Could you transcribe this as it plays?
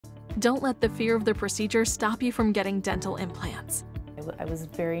Don't let the fear of the procedure stop you from getting dental implants. I was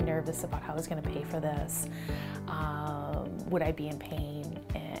very nervous about how I was going to pay for this. Would I be in pain?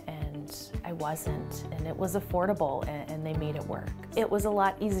 And I wasn't, and it was affordable, and they made it work. It was a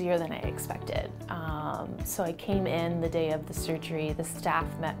lot easier than I expected. So I came in the day of the surgery, the staff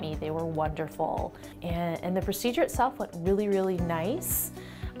met me, they were wonderful, and the procedure itself went really, really nice.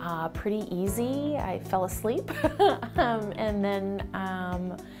 Pretty easy. I fell asleep, and then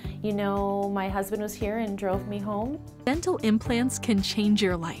you know, my husband was here and drove me home. Dental implants can change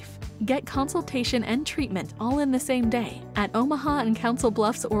your life. Get consultation and treatment all in the same day at Omaha and Council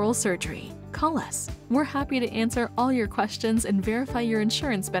Bluffs Oral Surgery. Call us. We're happy to answer all your questions and verify your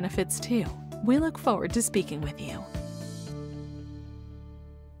insurance benefits too. We look forward to speaking with you.